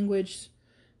using language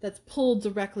that's pulled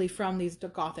directly from these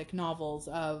Gothic novels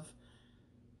of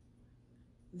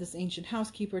this ancient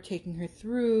housekeeper taking her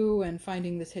through and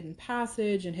finding this hidden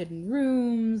passage and hidden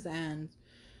rooms and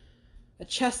a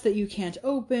chest that you can't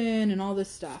open and all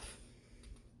this stuff.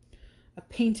 A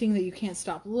painting that you can't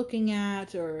stop looking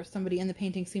at, or somebody in the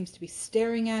painting seems to be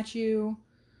staring at you.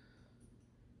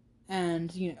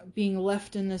 and, being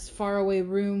left in this faraway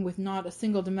room with not a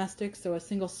single domestic, so a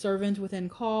single servant within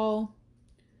call,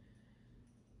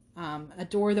 a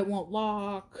door that won't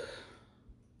lock,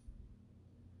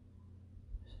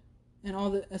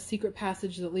 and a secret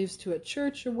passage that leads to a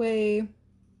church away,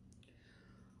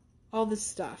 all this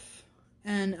stuff.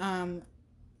 And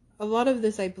a lot of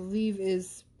this, I believe,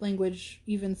 is language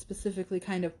even specifically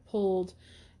kind of pulled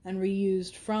and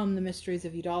reused from the Mysteries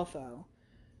of Udolpho.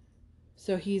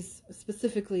 So he's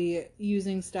specifically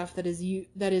using stuff that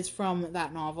is from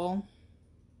that novel.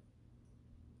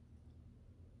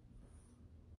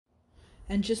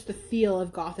 And just the feel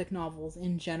of Gothic novels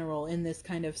in general in this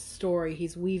kind of story.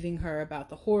 He's weaving her about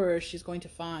the horrors she's going to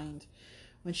find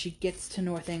when she gets to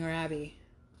Northanger Abbey.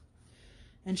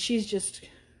 And she's just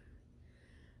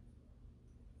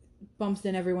bumps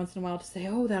in every once in a while to say,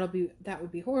 oh, that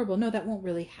would be horrible. No, that won't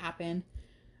really happen.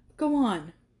 Go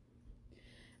on.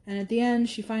 And at the end,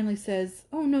 she finally says,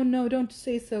 oh, no, don't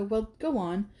say so. Well, go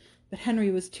on. But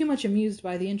Henry was too much amused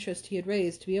by the interest he had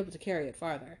raised to be able to carry it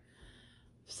farther.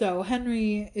 So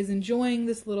Henry is enjoying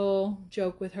this little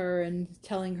joke with her and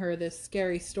telling her this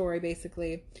scary story,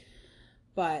 basically.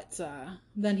 But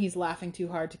then he's laughing too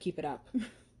hard to keep it up.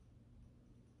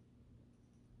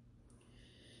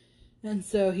 And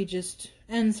so he just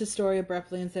ends his story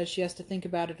abruptly and says she has to think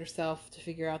about it herself to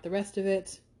figure out the rest of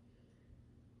it.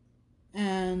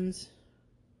 And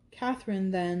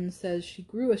Catherine then says she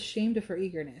grew ashamed of her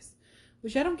eagerness,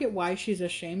 which I don't get why she's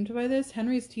ashamed by this.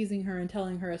 Henry's teasing her and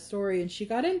telling her a story, and she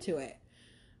got into it.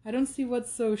 I don't see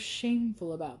what's so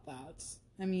shameful about that.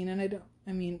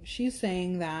 She's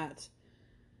saying that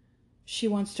she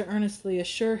wants to earnestly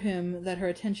assure him that her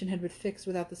attention had been fixed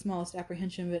without the smallest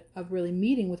apprehension of really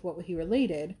meeting with what he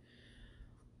related.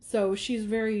 So she's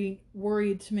very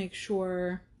worried to make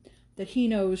sure that he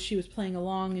knows she was playing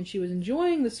along and she was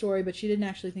enjoying the story, but she didn't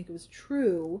actually think it was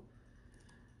true.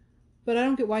 But I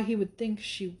don't get why he would think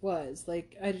she was.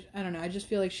 I don't know. I just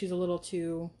feel like she's a little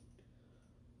too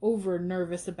over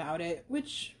nervous about it,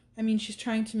 which, she's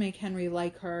trying to make Henry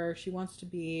like her. She wants to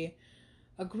be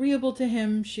agreeable to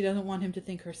him. She doesn't want him to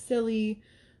think her silly.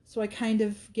 So I kind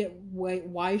of get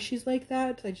why she's like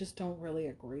that. I just don't really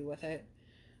agree with it.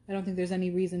 I don't think there's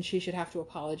any reason she should have to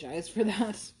apologize for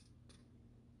that.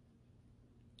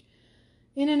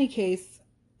 In any case,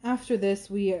 after this,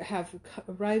 we have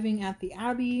arriving at the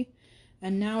Abbey,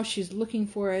 and now she's looking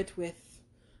for it with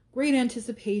great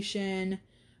anticipation,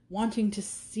 wanting to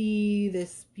see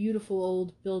this beautiful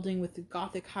old building with the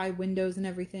Gothic high windows and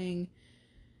everything.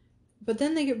 But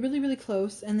then they get really, really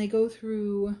close, and they go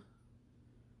through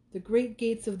the great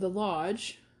gates of the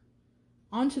lodge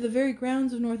onto the very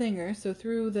grounds of Northanger, so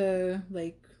through the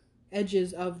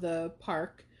edges of the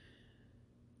park,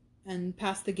 and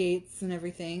past the gates and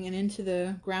everything, and into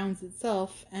the grounds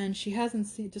itself, and she hasn't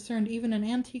discerned even an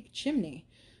antique chimney,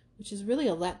 which is really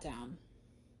a letdown.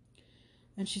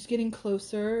 And she's getting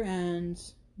closer, and,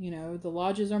 the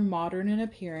lodges are modern in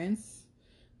appearance,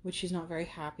 which she's not very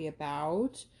happy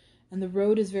about, and the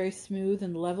road is very smooth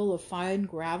and level of fine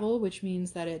gravel, which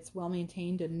means that it's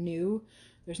well-maintained and new.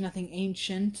 There's nothing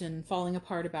ancient and falling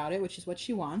apart about it, which is what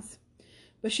she wants.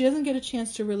 But she doesn't get a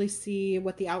chance to really see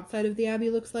what the outside of the Abbey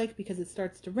looks like because it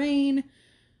starts to rain,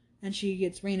 and she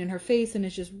gets rain in her face and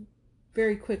is just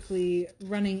very quickly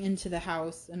running into the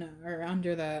house or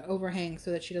under the overhang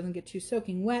so that she doesn't get too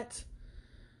soaking wet.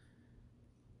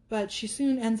 But she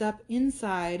soon ends up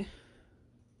inside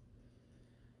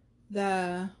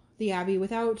the Abbey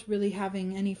without really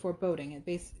having any foreboding.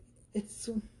 It's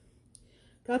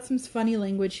got some funny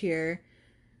language here.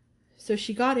 So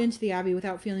she got into the Abbey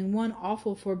without feeling one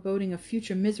awful foreboding of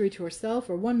future misery to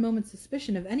herself or one moment's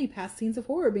suspicion of any past scenes of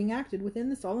horror being acted within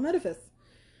the solemn edifice.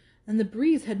 And the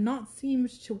breeze had not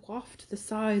seemed to waft the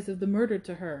sighs of the murdered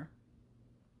to her.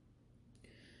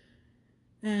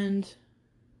 And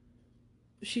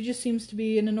she just seems to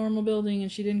be in a normal building,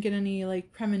 and she didn't get any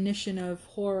premonition of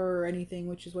horror or anything,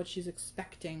 which is what she's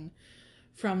expecting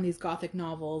from these Gothic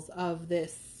novels of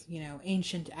this,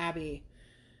 ancient abbey.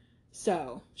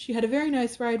 So, she had a very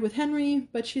nice ride with Henry,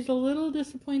 but she's a little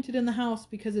disappointed in the house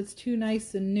because it's too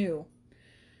nice and new.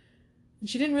 And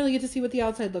she didn't really get to see what the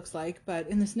outside looks like, but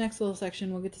in this next little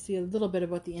section, we'll get to see a little bit of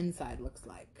what the inside looks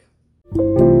like.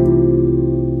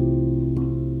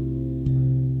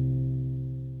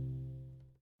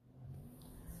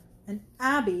 An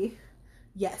abbey?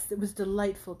 Yes, it was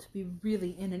delightful to be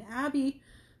really in an abbey,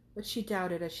 but she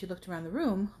doubted as she looked around the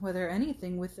room whether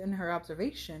anything within her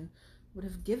observation would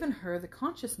have given her the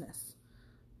consciousness.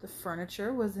 The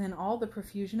furniture was in all the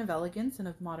profusion of elegance and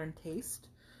of modern taste.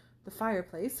 The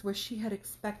fireplace, where she had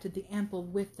expected the ample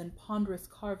width and ponderous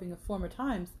carving of former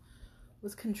times,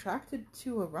 was contracted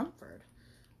to a Rumford,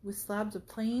 with slabs of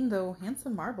plain though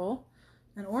handsome marble,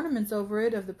 and ornaments over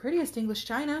it of the prettiest English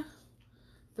china.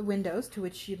 The windows, to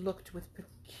which she looked with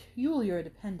peculiar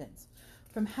dependence,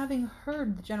 from having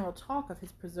heard the general talk of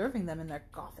his preserving them in their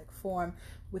Gothic form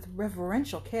with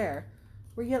reverential care,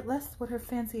 were yet less what her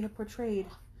fancy had portrayed.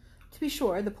 To be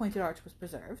sure, the pointed arch was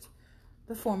preserved.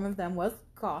 The form of them was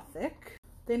Gothic.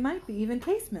 They might be even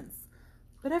casements,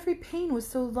 but every pane was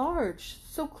so large,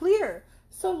 so clear,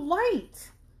 so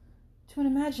light. To an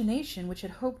imagination which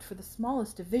had hoped for the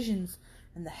smallest divisions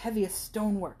and the heaviest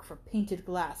stonework for painted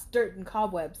glass, dirt, and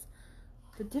cobwebs,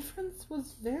 the difference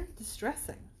was very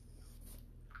distressing.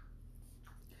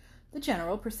 The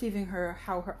general, perceiving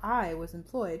how her eye was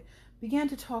employed, began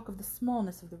to talk of the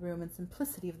smallness of the room and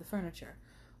simplicity of the furniture,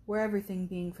 where everything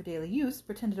being for daily use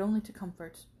pretended only to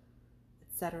comfort,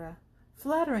 etc.,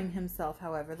 flattering himself,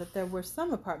 however, that there were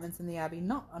some apartments in the abbey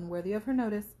not unworthy of her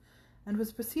notice, and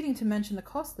was proceeding to mention the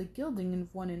costly gilding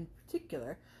of one in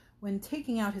particular, when,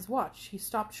 taking out his watch, he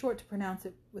stopped short to pronounce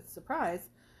it with surprise,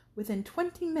 within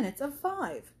 20 minutes of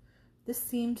 5. This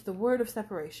seemed the word of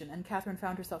separation, and Catherine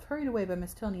found herself hurried away by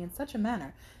Miss Tilney in such a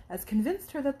manner as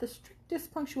convinced her that the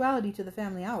strictest punctuality to the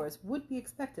family hours would be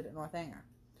expected at Northanger.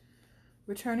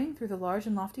 Returning through the large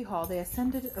and lofty hall, they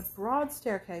ascended a broad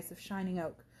staircase of shining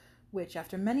oak, which,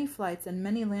 after many flights and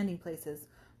many landing places,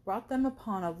 brought them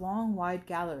upon a long, wide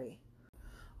gallery.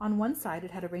 On one side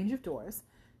it had a range of doors,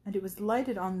 and it was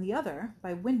lighted on the other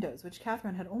by windows which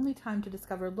Catherine had only time to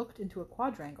discover looked into a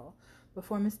quadrangle,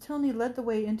 before Miss Tilney led the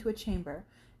way into a chamber,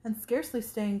 and, scarcely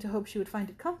staying to hope she would find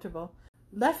it comfortable,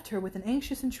 left her with an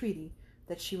anxious entreaty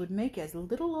that she would make as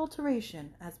little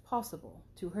alteration as possible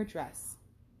to her dress.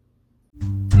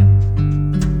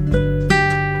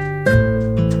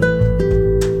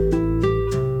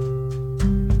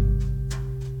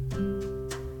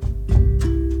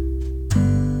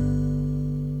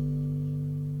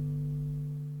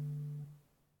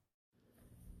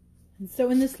 So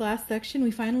in this last section,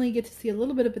 we finally get to see a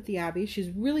little bit about the Abbey. She's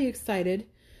really excited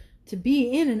to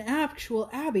be in an actual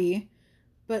Abbey,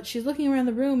 but she's looking around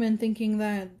the room and thinking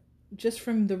that just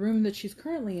from the room that she's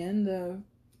currently in, the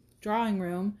drawing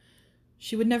room,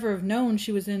 she would never have known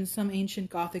she was in some ancient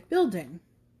Gothic building.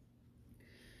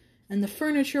 And the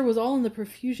furniture was all in the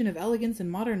profusion of elegance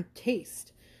and modern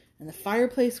taste. And the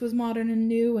fireplace was modern and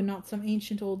new and not some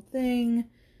ancient old thing,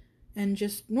 and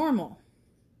just normal.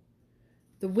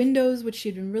 The windows, which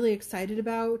she'd been really excited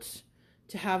about,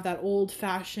 to have that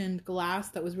old-fashioned glass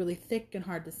that was really thick and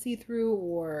hard to see through,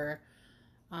 or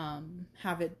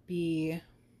have it be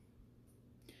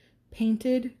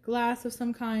painted glass of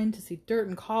some kind to see dirt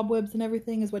and cobwebs and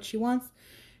everything, is what she wants.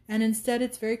 And instead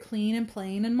it's very clean and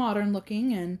plain and modern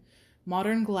looking, and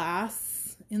modern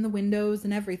glass in the windows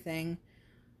and everything.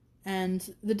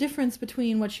 And the difference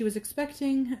between what she was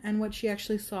expecting and what she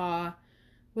actually saw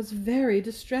was very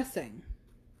distressing.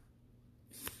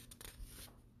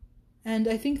 And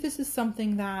I think this is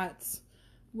something that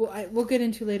we'll get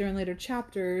into later in later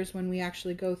chapters when we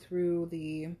actually go through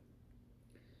the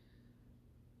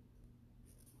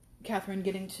Catherine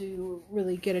getting to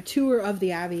really get a tour of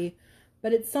the Abbey.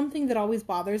 But it's something that always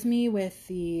bothers me with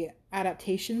the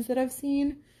adaptations that I've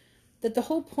seen, that the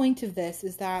whole point of this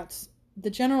is that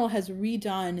the general has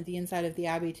redone the inside of the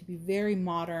Abbey to be very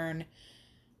modern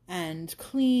and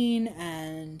clean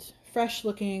and fresh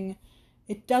looking.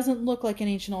 It doesn't look like an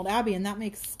ancient old abbey, and that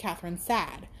makes Catherine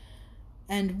sad.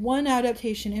 And one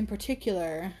adaptation in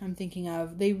particular I'm thinking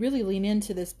of, they really lean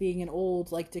into this being an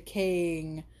old, like,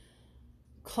 decaying,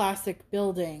 classic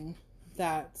building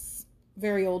that's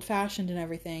very old-fashioned and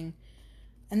everything.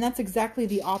 And that's exactly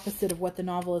the opposite of what the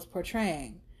novel is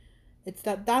portraying. It's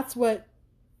that's what,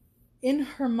 in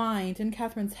her mind, in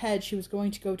Catherine's head, she was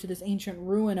going to go to this ancient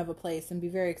ruin of a place and be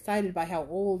very excited by how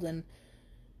old and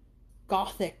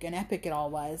Gothic and epic it all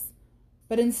was.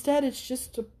 But instead it's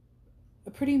just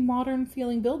a pretty modern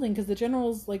feeling building, because the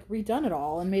general's like redone it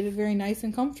all and made it very nice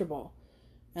and comfortable,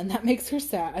 and that makes her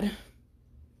sad.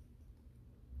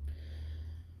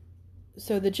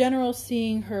 So the general,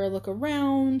 seeing her look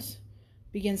around,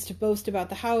 begins to boast about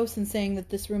the house and saying that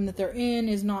this room that they're in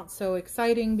is not so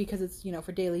exciting because it's,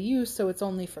 for daily use, so it's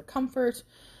only for comfort.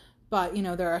 But,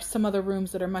 there are some other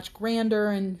rooms that are much grander,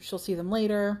 and she'll see them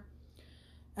later.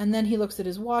 And then he looks at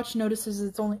his watch, notices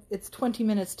it's 20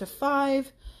 minutes to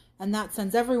 5, and that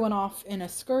sends everyone off in a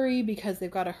scurry because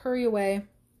they've got to hurry away.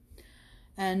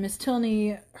 And Miss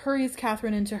Tilney hurries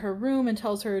Catherine into her room and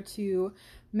tells her to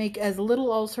make as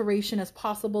little alteration as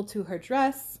possible to her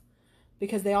dress,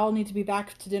 because they all need to be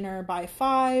back to dinner by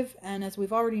 5. And as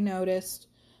we've already noticed,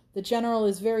 the general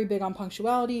is very big on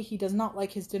punctuality. He does not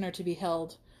like his dinner to be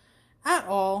held at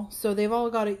all. So they've all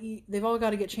got to eat. They've all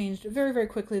got to get changed very, very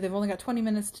quickly. They've only got 20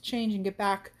 minutes to change and get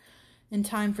back in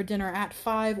time for dinner at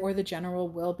 5, or the general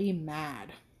will be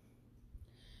mad.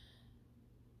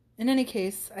 In any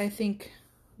case, I think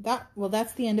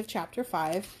that's the end of chapter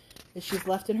 5, is she's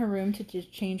left in her room to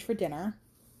change for dinner.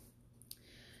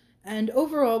 And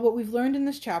overall, what we've learned in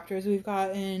this chapter is we've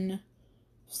gotten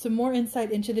some more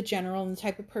insight into the general and the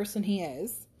type of person he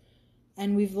is.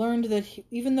 And we've learned that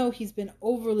even though he's been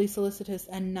overly solicitous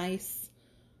and nice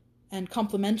and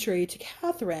complimentary to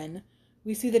Catherine,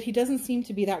 we see that he doesn't seem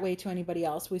to be that way to anybody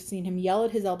else. We've seen him yell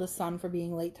at his eldest son for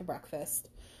being late to breakfast.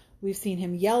 We've seen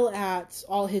him yell at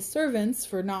all his servants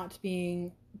for not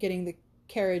getting the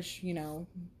carriage,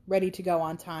 ready to go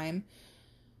on time,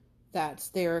 that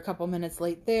they are a couple minutes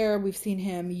late there. We've seen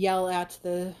him yell at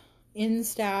the inn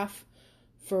staff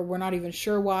for we're not even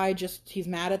sure why, just he's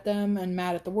mad at them and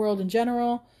mad at the world in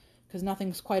general because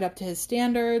nothing's quite up to his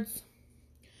standards.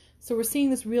 So we're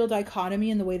seeing this real dichotomy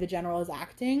in the way the general is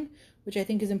acting, which I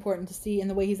think is important to see in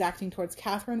the way he's acting towards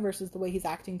Catherine versus the way he's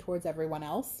acting towards everyone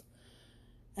else.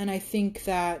 And I think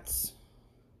that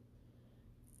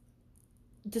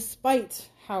despite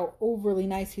how overly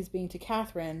nice he's being to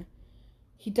Catherine,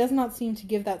 he does not seem to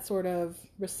give that sort of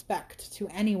respect to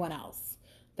anyone else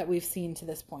that we've seen to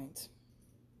this point.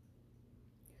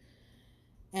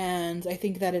 And I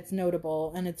think that it's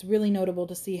notable, and it's really notable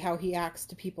to see how he acts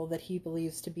to people that he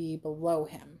believes to be below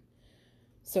him.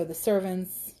 So the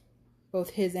servants, both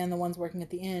his and the ones working at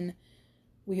the inn,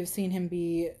 we have seen him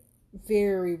be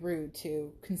very rude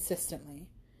to consistently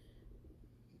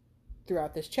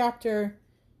throughout this chapter.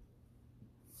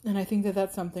 And I think that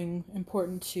that's something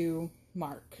important to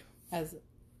mark as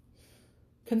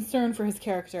concern for his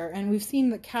character. And we've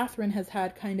seen that Catherine has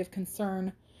had kind of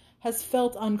concern, has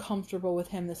felt uncomfortable with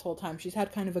him this whole time. She's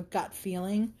had kind of a gut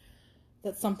feeling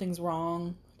that something's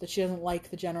wrong, that she doesn't like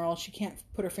the general. She can't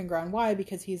put her finger on why,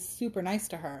 because he's super nice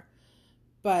to her.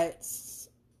 But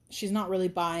she's not really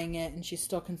buying it, and she's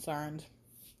still concerned.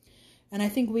 And I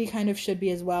think we kind of should be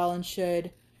as well, and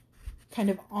should kind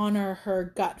of honor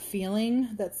her gut feeling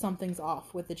that something's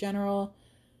off with the general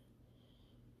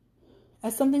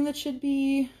as something that should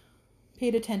be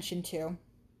paid attention to.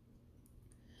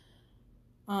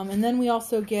 And then we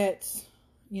also get,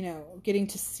 getting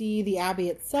to see the Abbey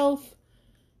itself.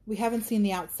 We haven't seen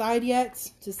the outside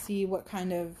yet to see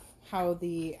how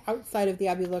the outside of the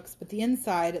Abbey looks, but the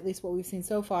inside, at least what we've seen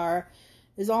so far,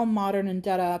 is all modern and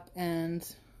done up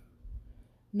and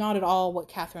not at all what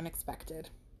Catherine expected.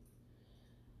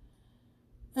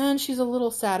 And she's a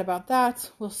little sad about that.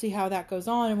 We'll see how that goes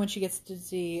on, and when she gets to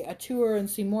see a tour and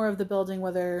see more of the building,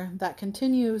 whether that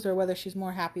continues or whether she's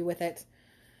more happy with it.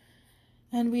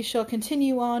 And we shall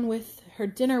continue on with her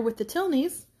dinner with the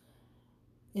Tilneys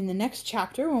in the next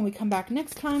chapter when we come back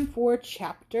next time for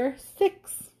chapter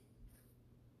 6.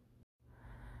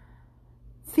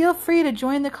 Feel free to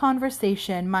join the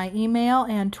conversation. My email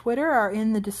and Twitter are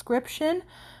in the description.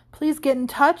 Please get in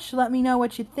touch. Let me know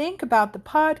what you think about the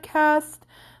podcast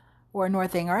or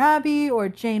Northanger Abbey or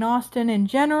Jane Austen in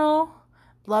general.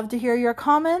 Love to hear your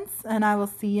comments, and I will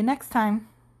see you next time.